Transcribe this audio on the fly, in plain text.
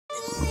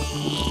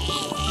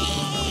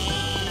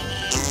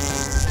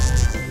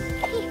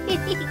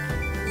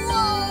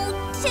Whoa,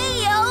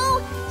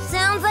 Teo!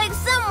 Sounds like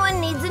someone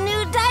needs a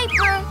new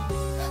diaper.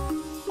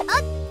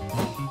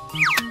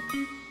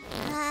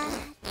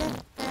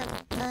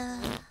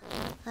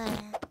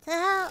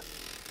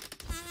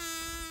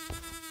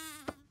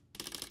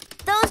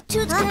 Those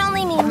toots can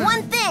only mean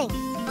one thing.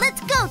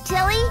 Let's go,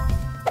 Tilly.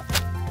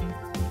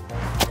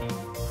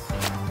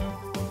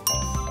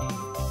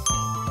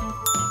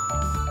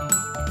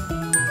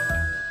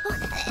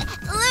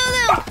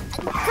 Lulu,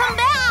 come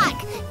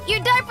back! Your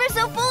diaper's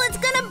so full it's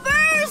gonna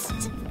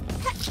burst!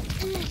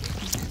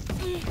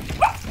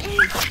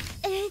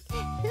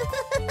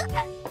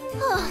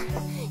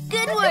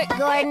 Good work,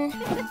 Gordon.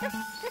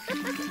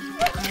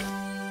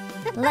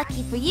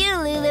 Lucky for you,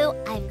 Lulu,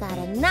 I've got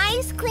a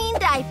nice clean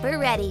diaper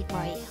ready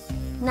for you.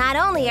 Not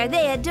only are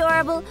they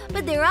adorable,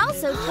 but they're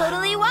also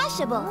totally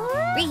washable.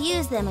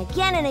 Reuse them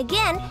again and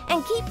again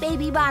and keep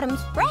baby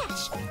bottoms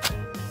fresh.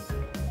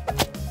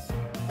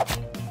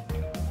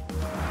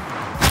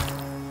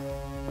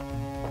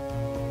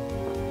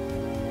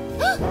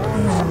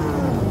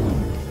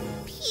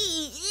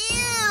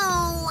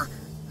 Ew!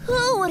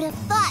 Who would have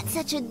thought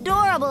such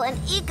adorable and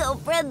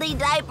eco-friendly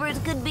diapers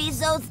could be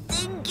so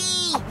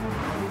stinky?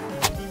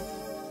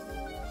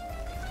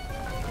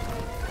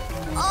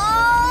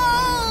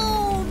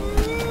 Oh,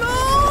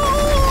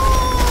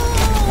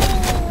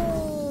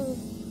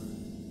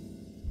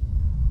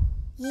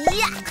 no!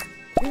 Yuck!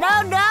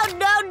 No, no,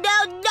 no,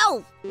 no,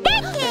 no! Ew!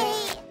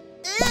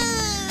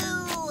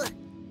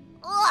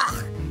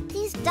 Ugh!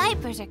 These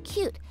diapers are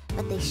cute,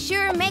 but they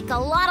sure make a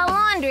lot of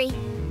laundry.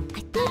 I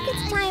think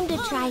it's time to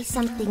try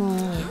something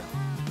new.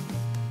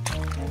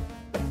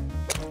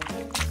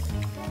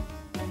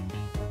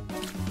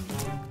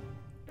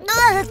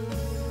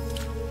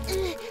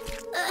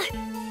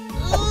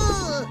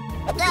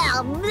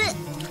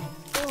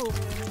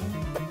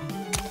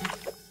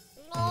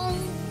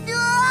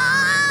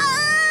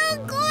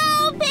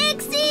 Glo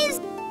Pixies!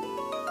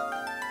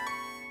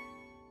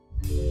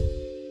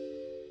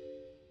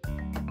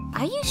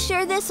 Are you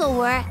sure this'll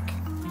work?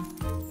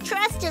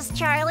 Trust us,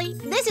 Charlie.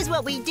 This is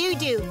what we do.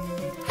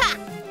 Ha!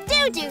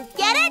 Do,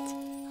 get it?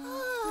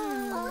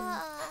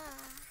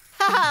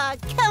 Haha,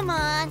 come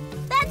on.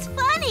 That's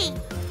funny.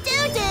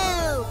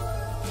 Do.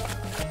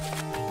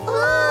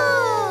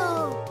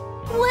 Ooh!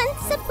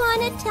 Once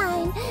upon a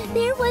time,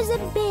 there was a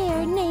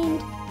bear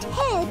named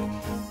Ted.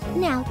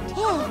 Now,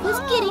 Ted was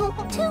getting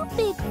too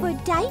big for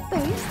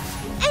diapers,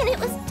 and it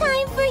was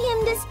time for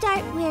him to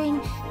start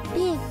wearing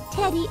big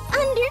teddy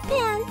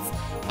underpants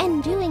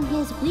and doing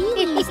his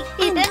wheelies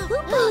and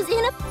poo-poos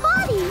in a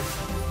potty.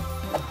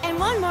 And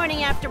one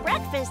morning after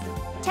breakfast,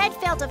 Ted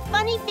felt a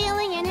funny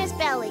feeling in his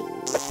belly.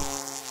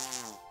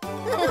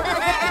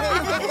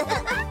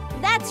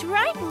 That's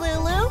right,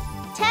 Lulu.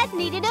 Ted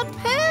needed a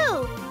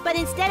poo. But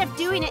instead of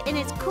doing it in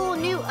his cool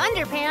new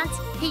underpants,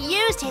 he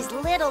used his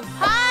little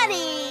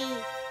potty.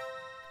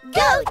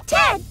 Go,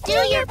 Ted,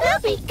 do your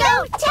poopy.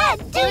 Go,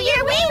 Ted, do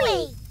your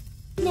wee-wee.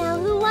 Now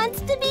who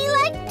wants to be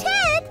like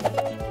Ted?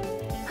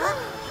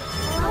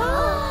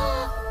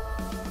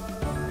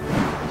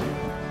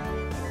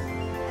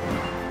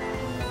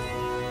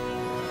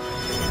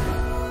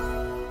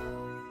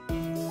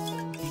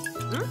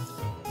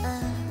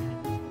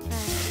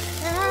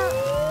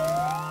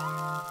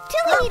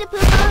 Tilly need a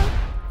poo-poo.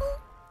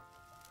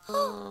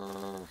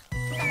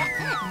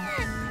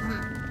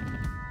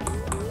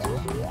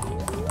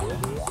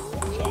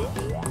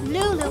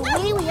 Lulu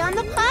wee-wee on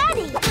the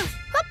potty.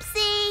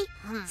 Whoopsie.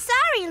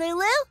 Sorry,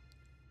 Lulu.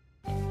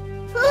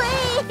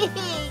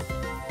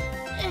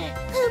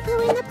 Poo-poo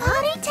in the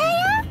potty,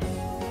 Taya?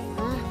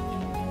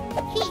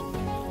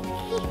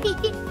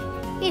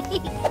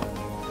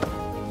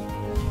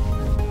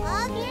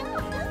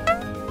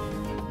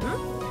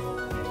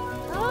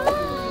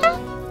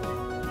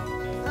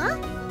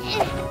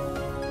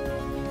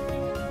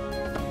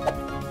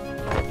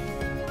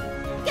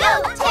 Go,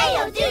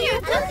 Teo, do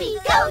your poopy.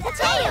 Go,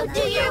 Teo,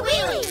 do your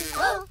wee-wee.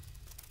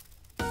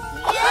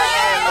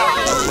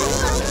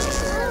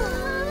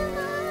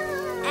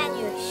 And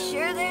you're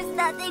sure there's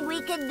nothing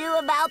we can do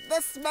about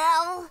the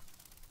smell?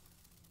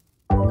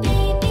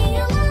 Baby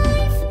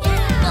alive,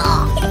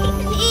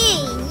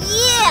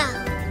 yeah!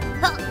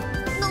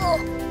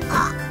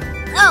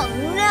 Oh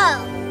no!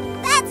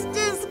 That's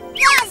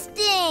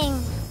disgusting!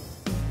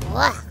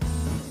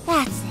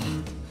 That's it.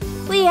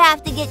 We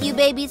have to get you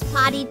babies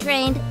potty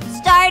trained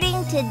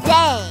starting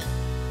today.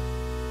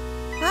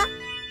 Huh?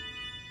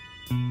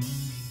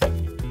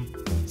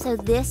 So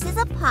this is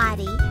a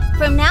potty.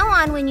 From now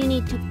on, when you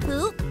need to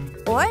poop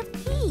or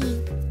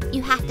pee,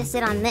 you have to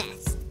sit on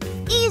this.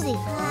 Easy.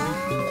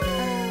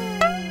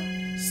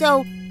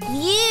 So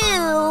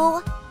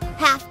you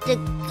have to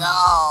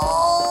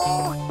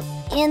go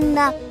in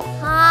the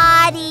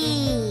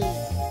potty.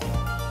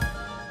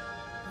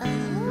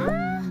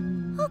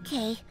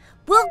 Okay,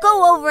 we'll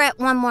go over it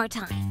one more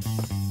time.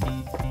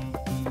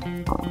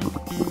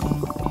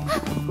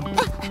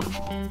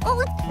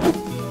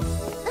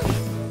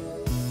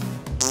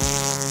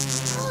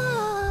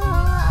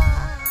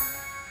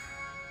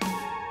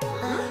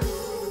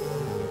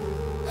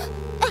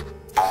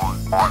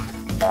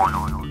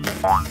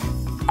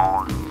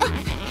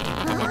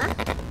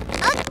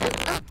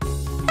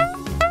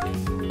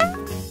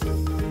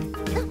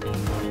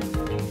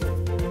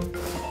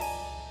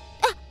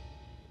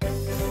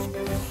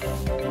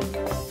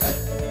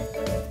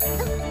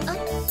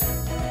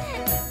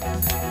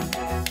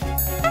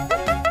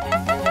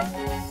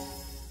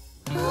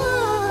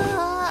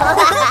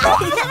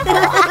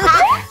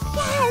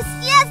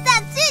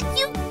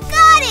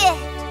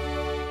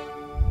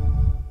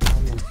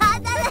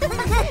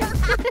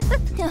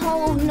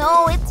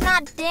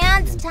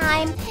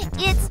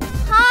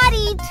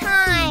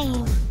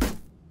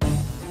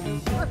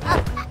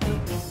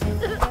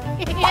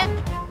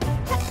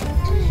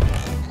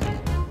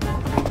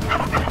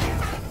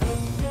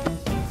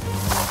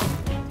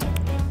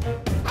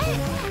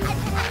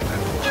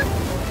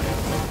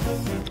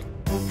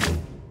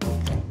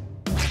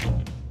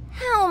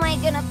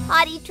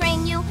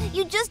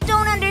 You just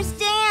don't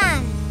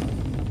understand.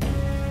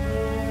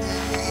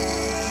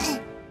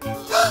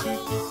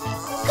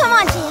 Come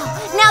on, Tail.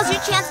 Now's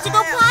your chance to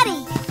go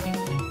potty.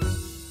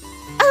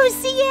 Oh,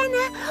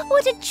 Siena,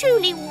 what a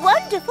truly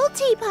wonderful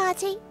tea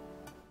party.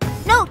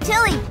 No,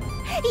 Tilly.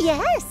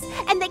 Yes,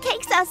 and the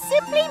cakes are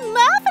simply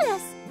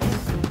marvelous.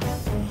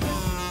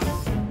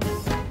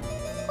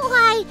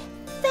 Why,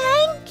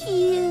 thank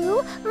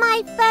you,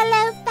 my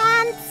fellow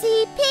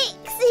fancy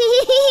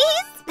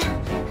pixies.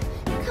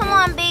 Come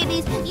on,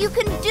 babies, you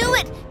can do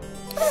it.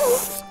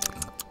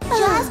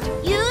 Just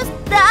use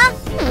the...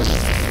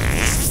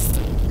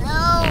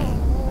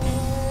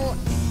 Oh,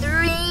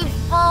 3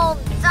 full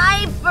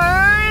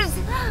diapers.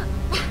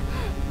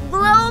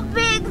 Glo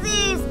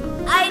Pixies,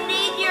 I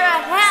need your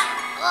help.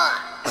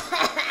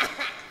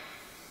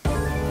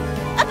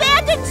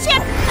 Abandoned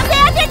ship!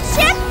 Abandoned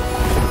ship!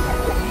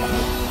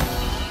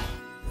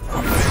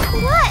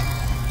 What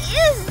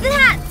is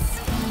that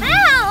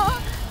smell?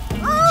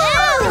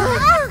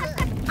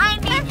 I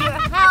need your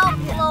help,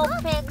 Glo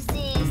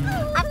Pixies.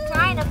 I'm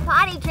trying to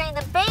potty train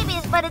the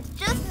babies, but it's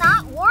just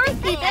not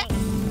working.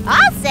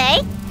 I'll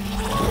say.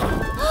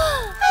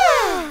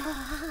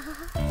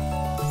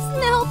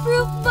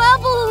 Smell-proof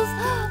bubbles.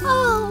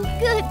 Oh,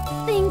 good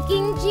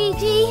thinking,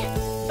 Gigi.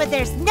 But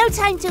there's no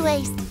time to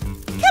waste.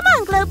 Come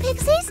on, Glo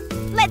Pixies.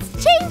 Let's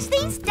change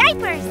these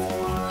diapers.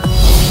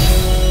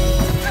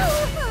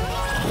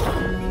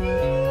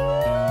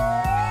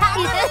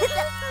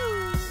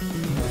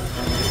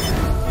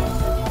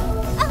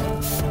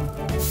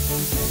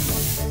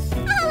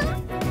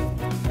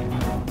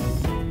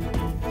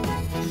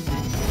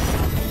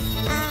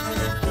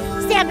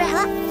 Stand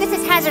back. This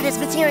is hazardous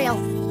material.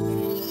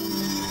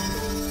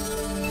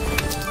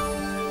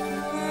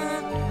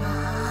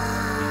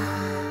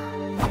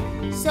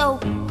 So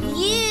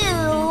you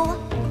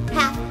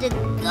have to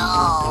go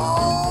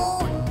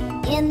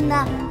in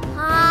the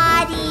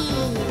potty.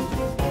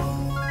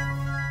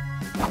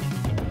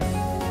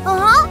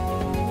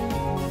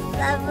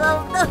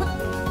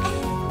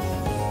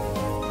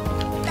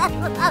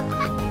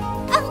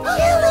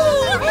 Tilly,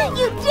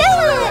 you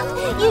did it!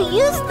 You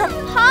used the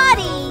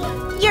potty.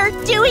 You're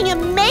doing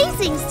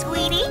amazing,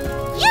 sweetie.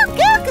 You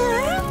go,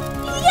 girl.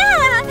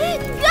 Yeah,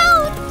 go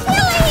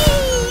Tilly!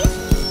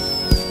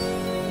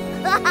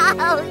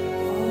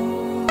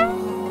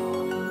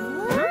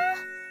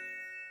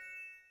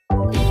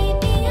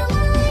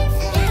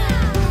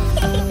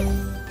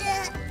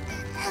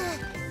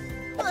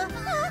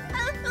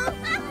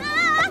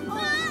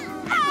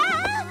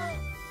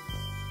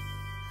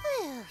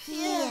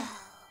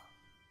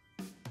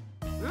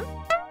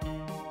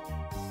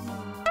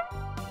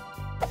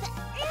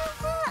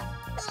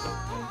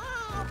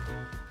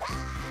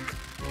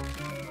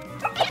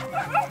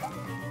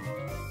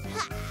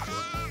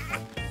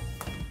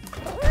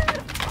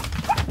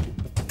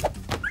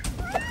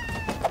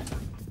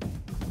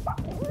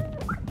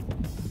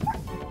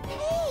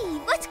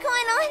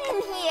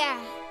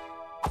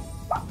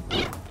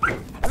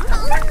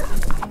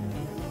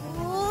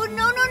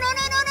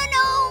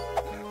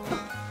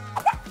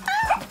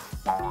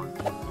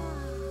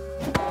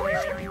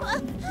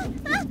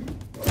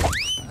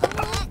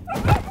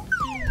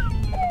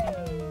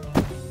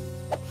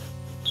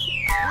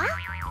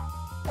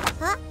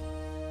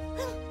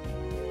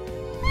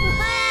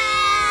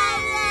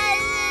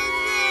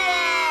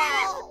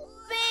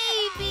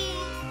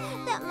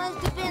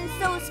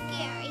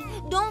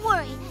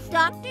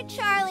 Dr.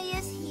 Charlie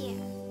is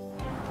here.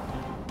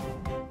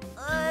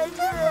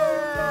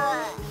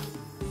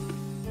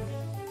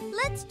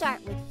 Let's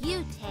start with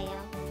you, Tail.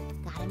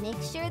 Gotta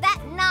make sure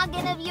that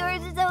noggin of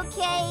yours is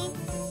okay.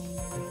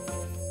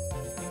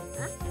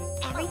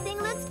 Everything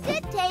looks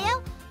good,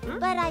 Tail.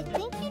 But I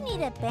think you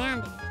need a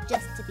bandage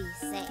just to be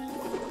safe.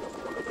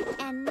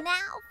 And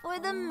now for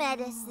the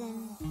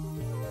medicine.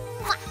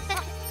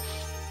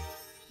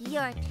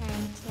 Your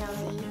turn,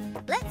 Tilly.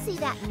 Let's see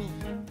that knee.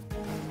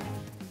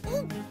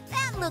 Ooh,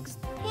 that looks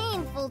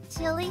painful,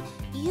 Tilly.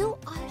 You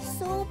are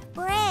so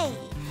brave.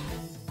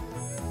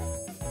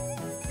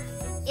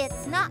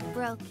 It's not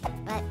broken,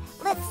 but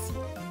let's see.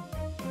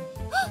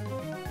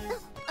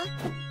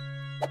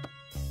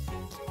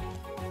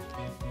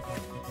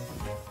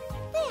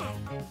 There.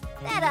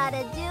 That ought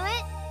to do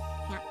it.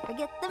 Can't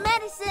forget the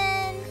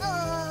medicine.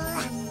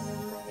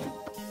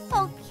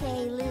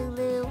 Okay,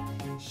 Lulu.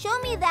 Show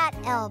me that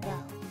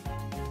elbow.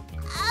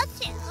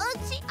 Ouchie,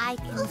 ouchie. I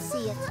can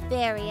see it's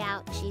very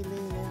ouchy,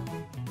 Lulu.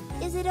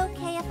 Is it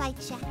okay if I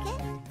check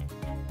it?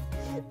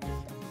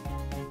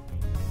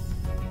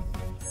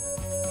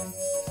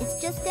 It's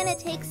just gonna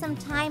take some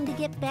time to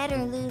get better,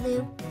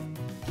 Lulu.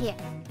 Here,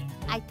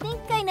 I think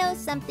I know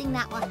something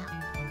that will help.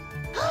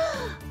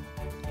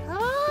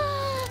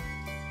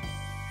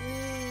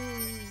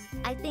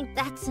 I think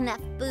that's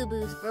enough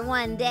boo-boos for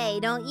one day,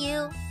 don't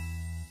you?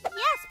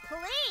 Yes,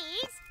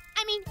 please.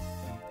 I mean,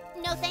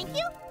 no thank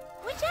you.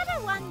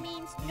 Whichever one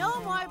means no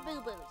more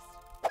boo-boos.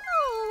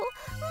 Oh,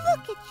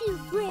 look at you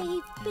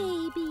brave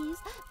babies.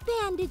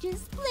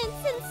 Bandages,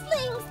 splints, and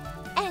slings.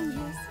 And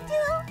you're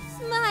still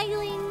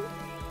smiling.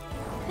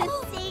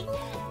 See?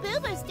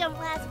 boo-boos don't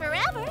last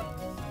forever.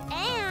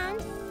 And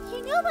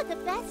you know what the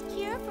best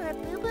cure for a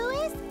boo-boo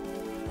is?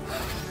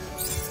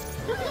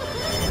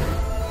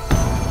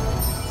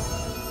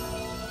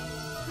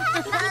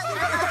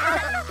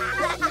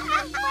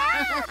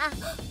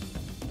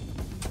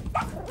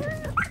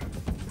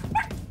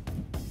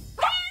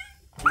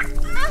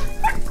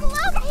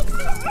 Glo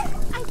Pixies,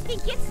 I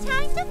think it's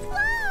time to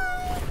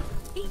fly.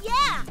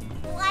 Yeah,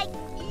 like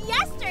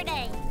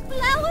yesterday.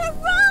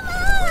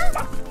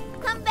 Flower-rama!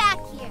 Come back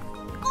here.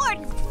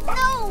 Gordon,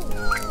 no!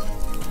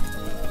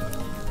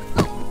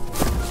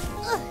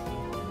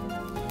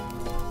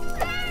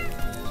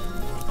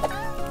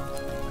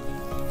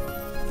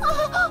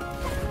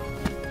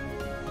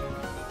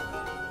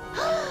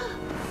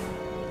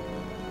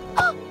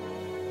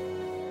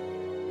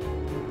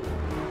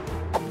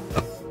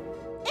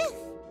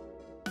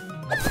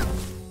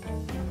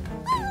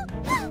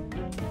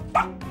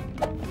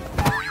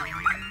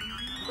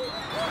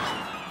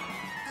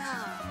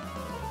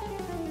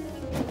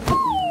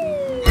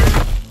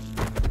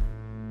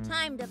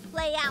 Time to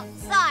play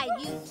outside,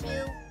 you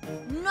two.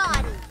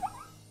 Naughty.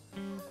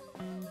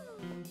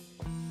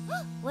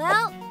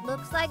 Well,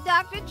 looks like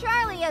Dr.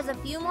 Charlie has a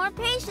few more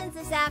patients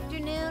this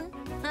afternoon.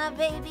 Huh,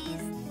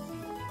 babies?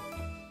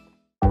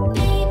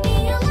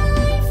 Baby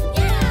alive,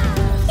 yeah!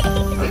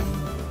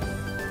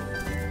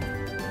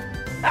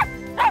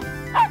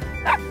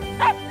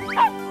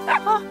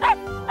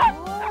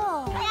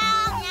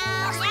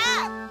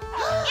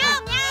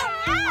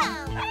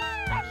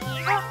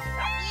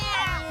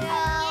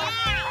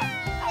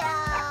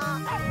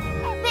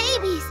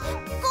 Babies!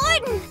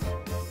 Gordon!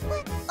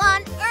 What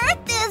on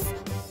earth is...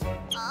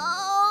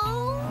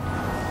 Oh...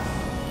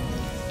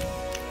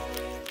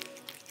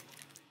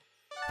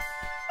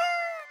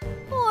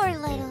 Poor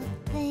little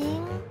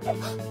thing.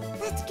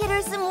 Let's get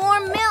her some more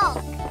milk.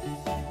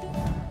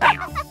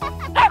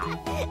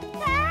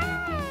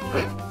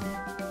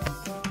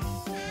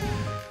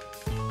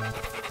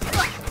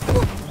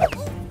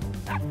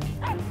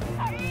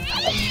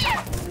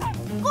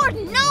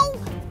 Gordon, no!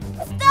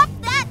 Stop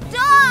that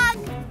dog!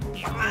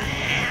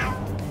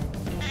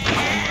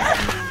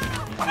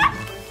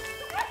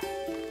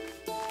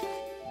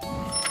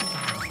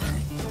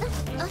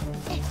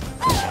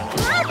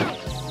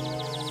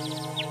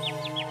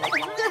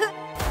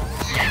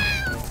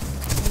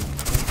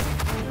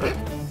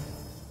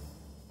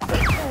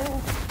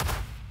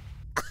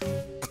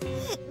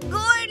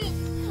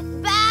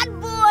 Gordon, bad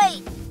boy!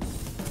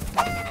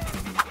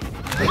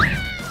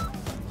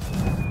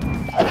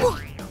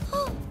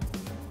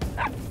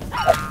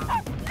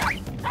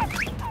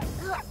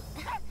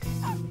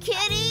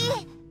 Kitty?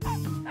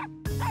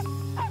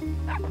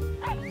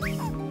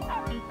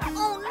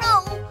 Oh no!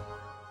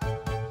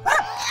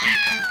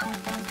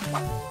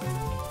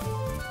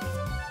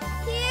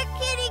 Here,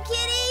 kitty,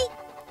 kitty!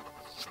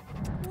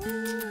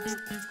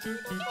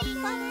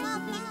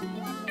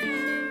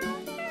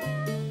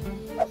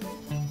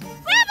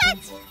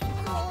 Rabbit!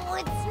 Oh,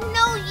 it's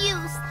no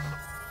use.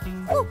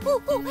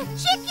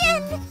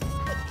 Chicken!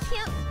 I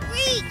can't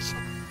reach.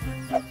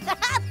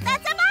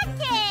 That's a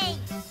monkey!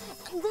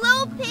 Glo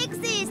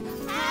Pixies! A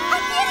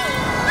kitty!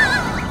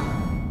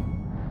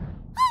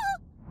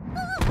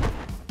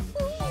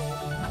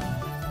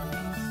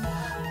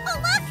 Oh,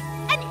 look!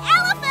 An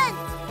elephant!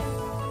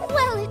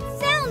 Well, it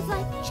sounds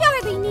like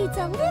Charlie needs a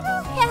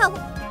little help.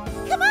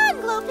 Come on,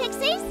 Glo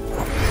Pixies!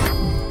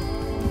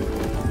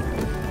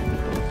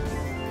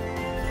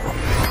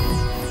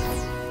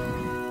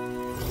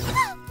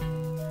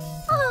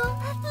 Oh,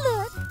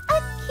 look, a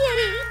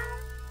kitty.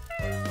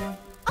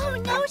 Oh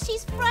no,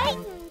 she's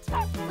frightened.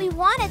 We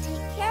want to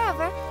take care of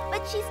her,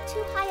 but she's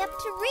too high up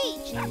to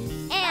reach.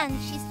 And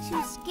she's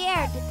too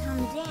scared to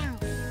come down.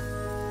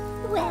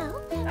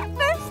 Well,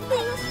 first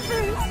things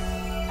first.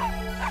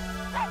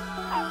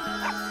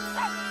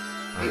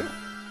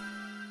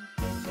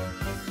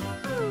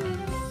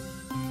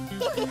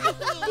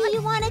 Do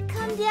you want to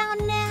come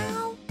down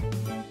now?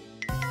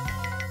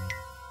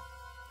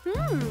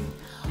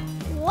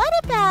 What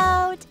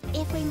about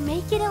if we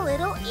make it a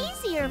little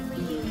easier for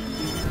you?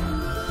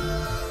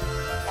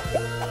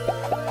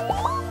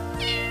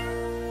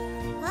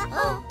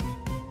 Uh-oh.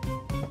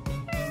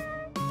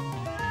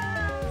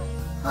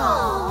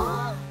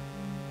 Oh.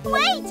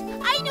 Wait!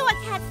 I know what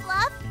cats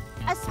love!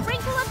 A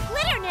sprinkle of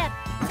glitter nip!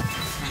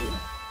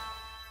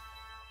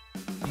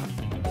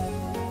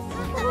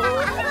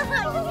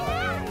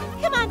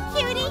 Come on,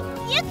 cutie!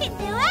 You can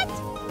do it!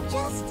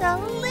 Just a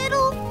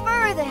little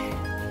further.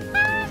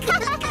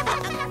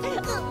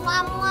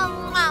 Mwah, mwah,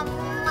 mwah,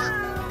 mwah.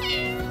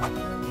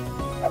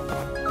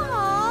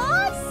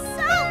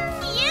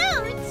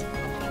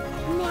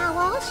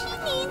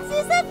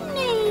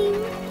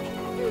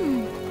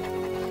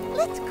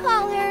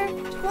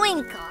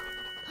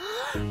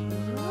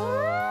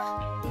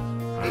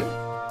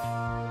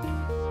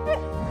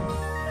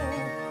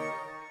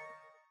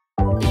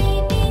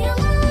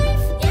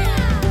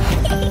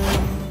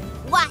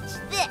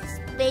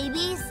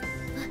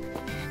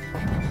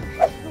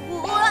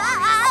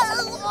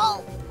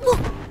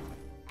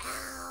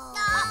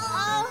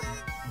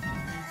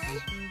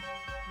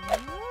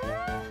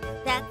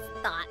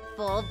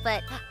 wonderful,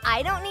 but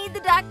I don't need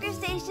the doctor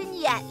station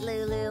yet,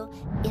 Lulu.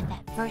 If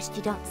at first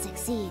you don't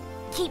succeed,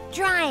 keep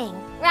trying,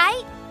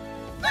 right?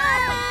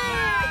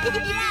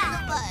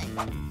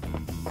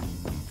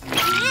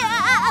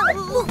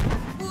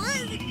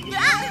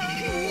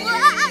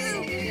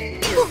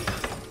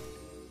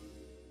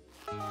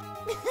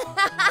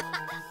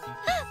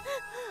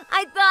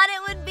 I thought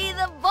it would be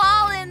the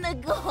ball in the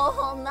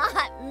goal,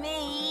 not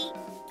me.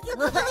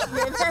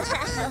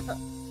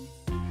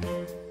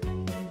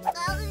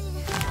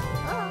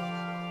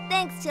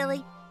 Thanks,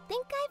 Tilly.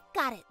 Think I've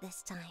got it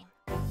this time.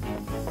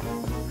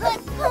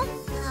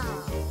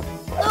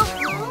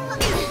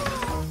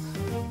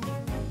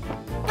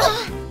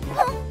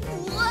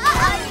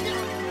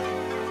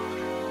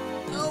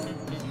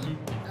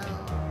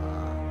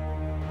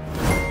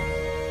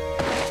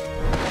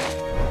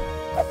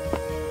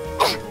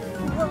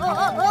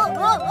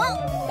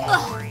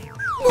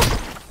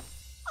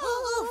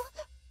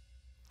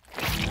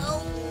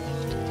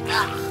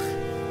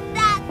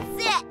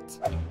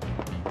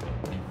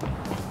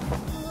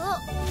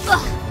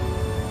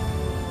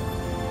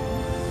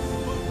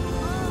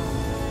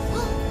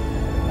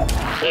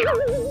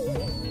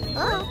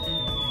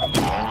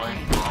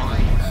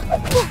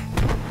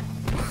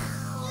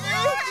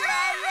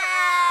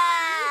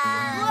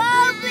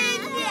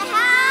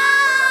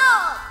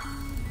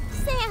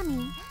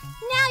 Sammie,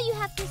 now you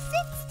have to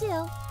sit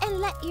still and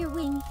let your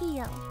wing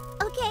heal,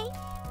 okay?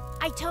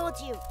 I told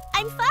you,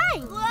 I'm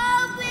fine.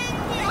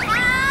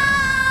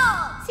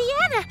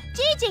 Siena,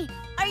 Gigi,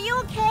 are you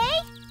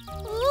okay?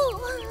 Ooh.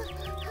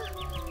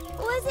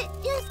 Was it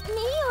just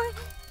me, or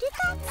did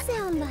that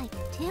sound like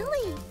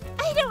Tilly?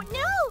 I don't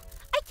know.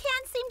 I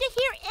can't seem to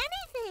hear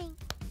anything.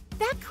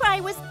 That cry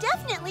was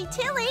definitely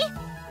Tilly.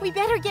 We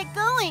better get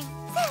going.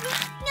 Sammie,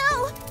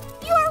 no!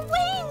 Your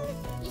wing!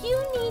 You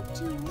need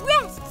to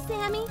rest,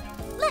 Sammie.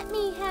 Let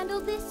me handle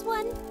this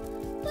one.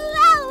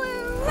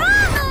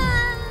 Flower-rama!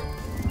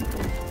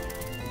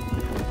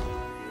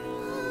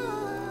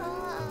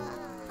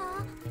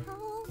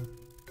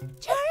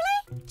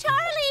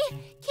 Charlie,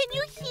 can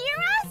you hear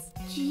us?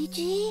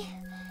 Gigi,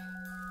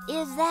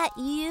 is that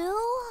you?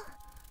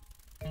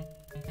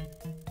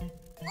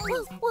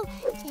 Well,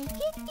 take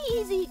it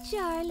easy,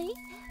 Charlie.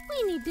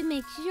 We need to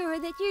make sure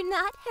that you're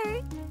not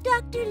hurt.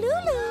 Dr.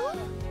 Lulu.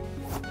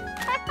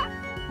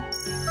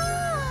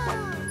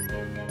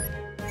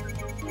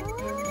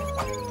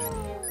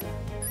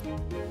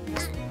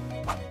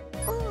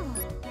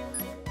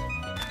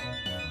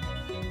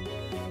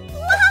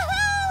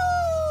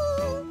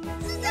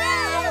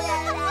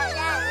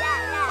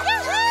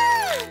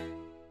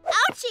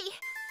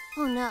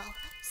 Oh no.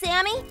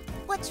 Sammie,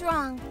 what's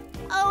wrong?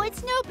 Oh,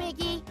 it's no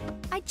biggie.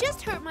 I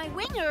just hurt my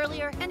wing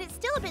earlier, and it's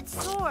still a bit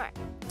sore.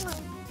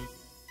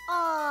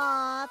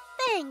 Aw,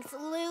 thanks,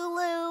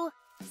 Lulu.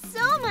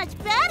 So much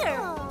better.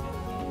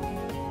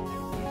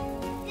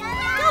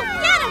 Go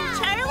get him,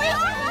 Charlie!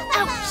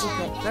 Ouch! If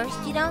at first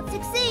you don't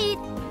succeed,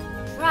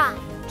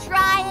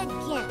 try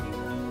again.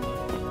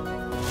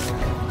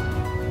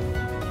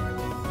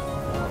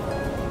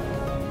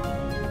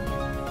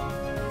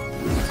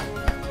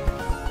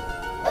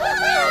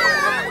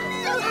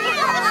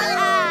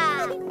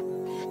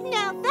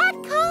 Now that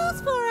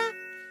calls for a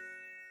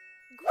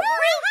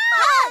group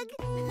hug!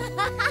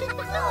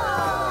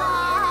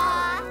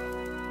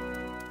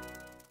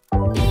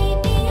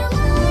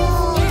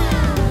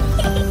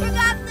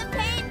 Forgot the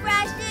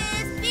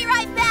paintbrushes. Be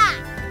right back.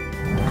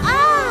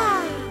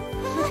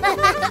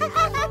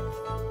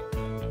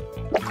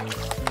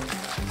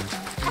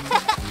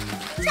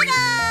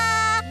 Ta-da!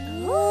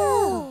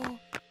 Ooh.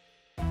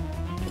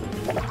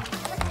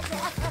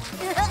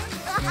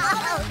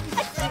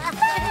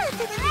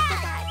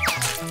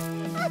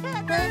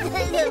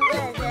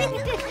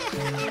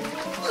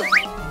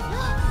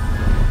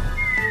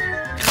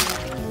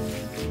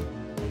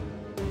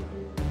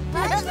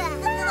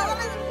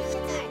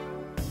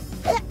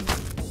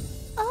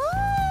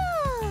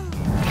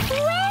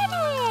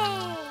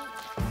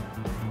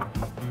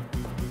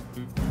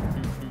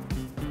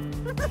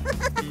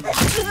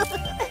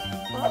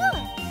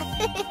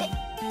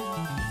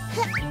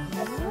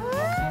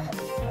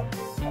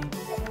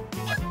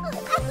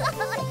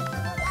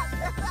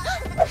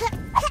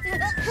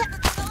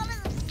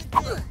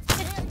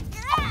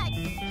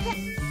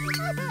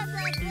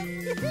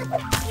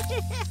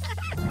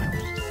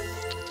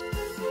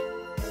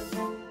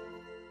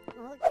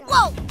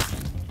 Whoa!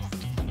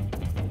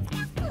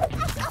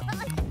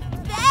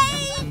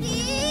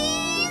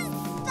 Babies,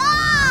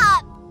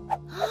 stop!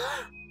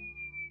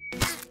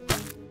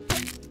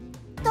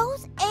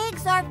 Those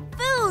eggs are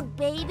food,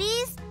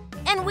 babies,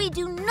 and we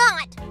do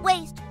not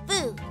waste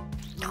food.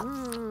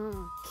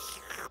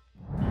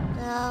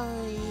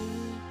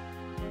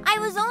 I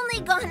was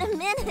only gone a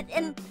minute,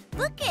 and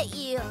look at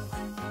you.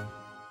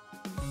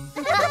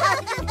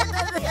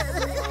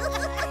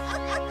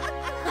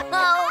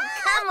 Oh,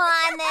 come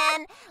on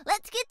then.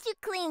 Let's get you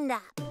cleaned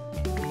up.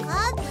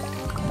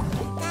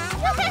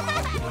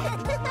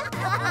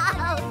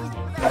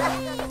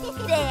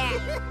 There.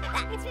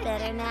 That's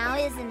better now,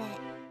 isn't it?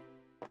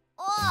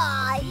 Oh.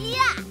 Aw,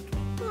 yuck!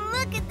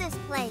 Look at this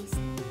place.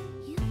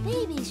 You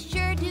babies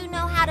sure do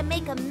know how to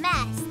make a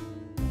mess.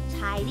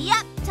 Tidy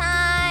up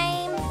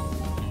time.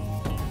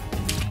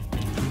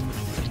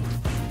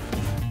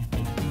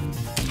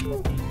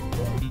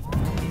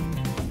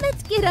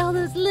 Let's get all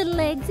those little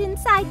eggs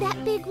inside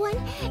that big one,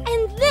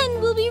 and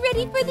then we'll be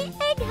ready for the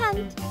egg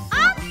hunt.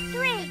 On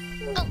 3.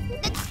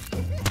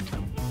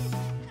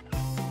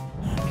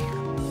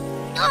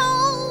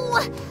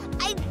 Oh,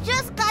 I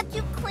just got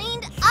you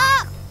cleaned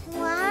up.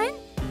 1.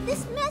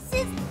 This mess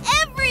is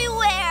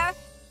everywhere.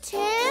 2.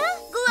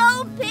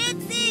 Glo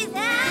Pixies,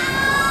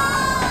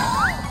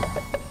 help!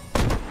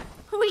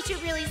 We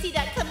should really see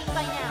that coming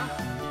by now.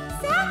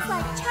 Sounds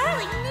like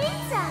Charlie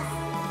needs us.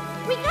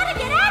 We gotta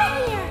get out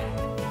of here.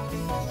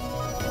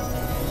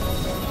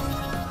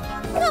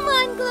 Come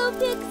on, Glo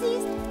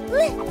Pixies.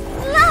 Let's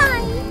fly.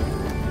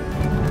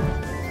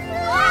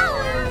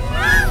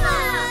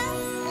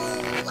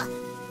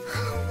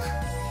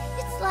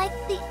 It's like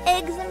the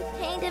eggs and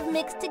paint have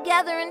mixed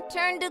together and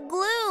turned to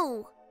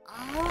glue.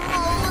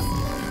 Almost.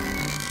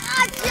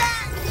 Gotcha!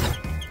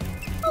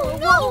 Oh,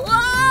 whoa,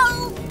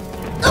 whoa!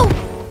 Oh!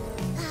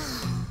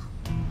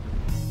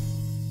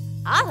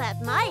 I'll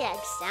have my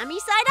eggs Sammie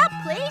side up,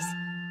 please.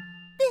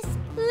 This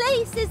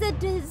place is a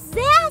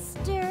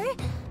disaster.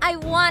 I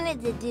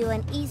wanted to do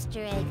an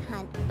Easter egg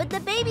hunt, but the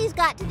babies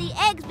got to the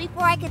eggs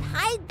before I could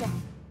hide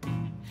them.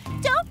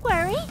 Don't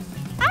worry.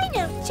 I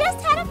know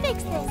just how to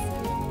fix this.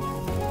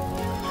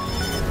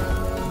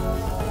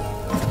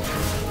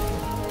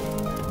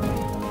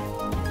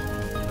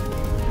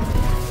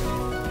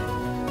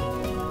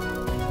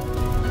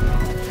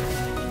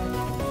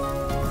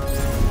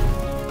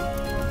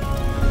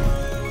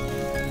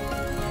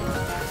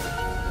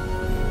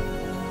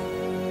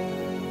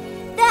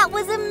 That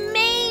was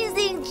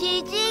amazing,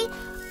 Gigi.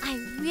 I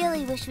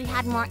really wish we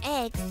had more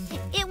eggs.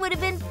 It would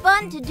have been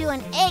fun to do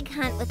an egg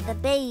hunt with the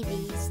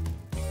babies.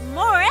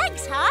 More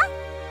eggs, huh?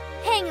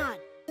 Hang on.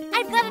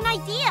 I've got an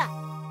idea.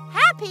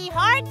 Happy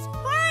Hearts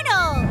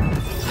Portal!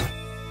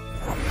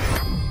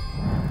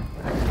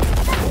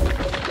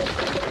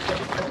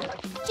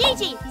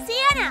 Gigi,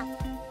 Siena,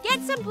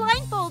 get some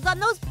blindfolds on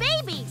those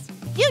babies.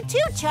 You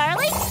too,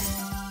 Charlie.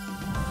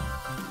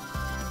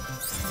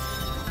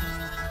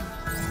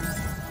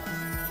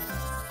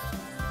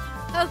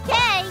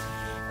 Okay,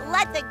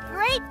 let the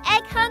great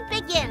egg hunt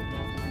begin.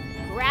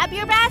 Grab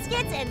your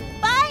baskets and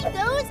find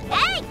those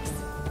eggs.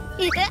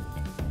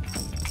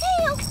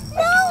 Tail,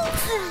 no!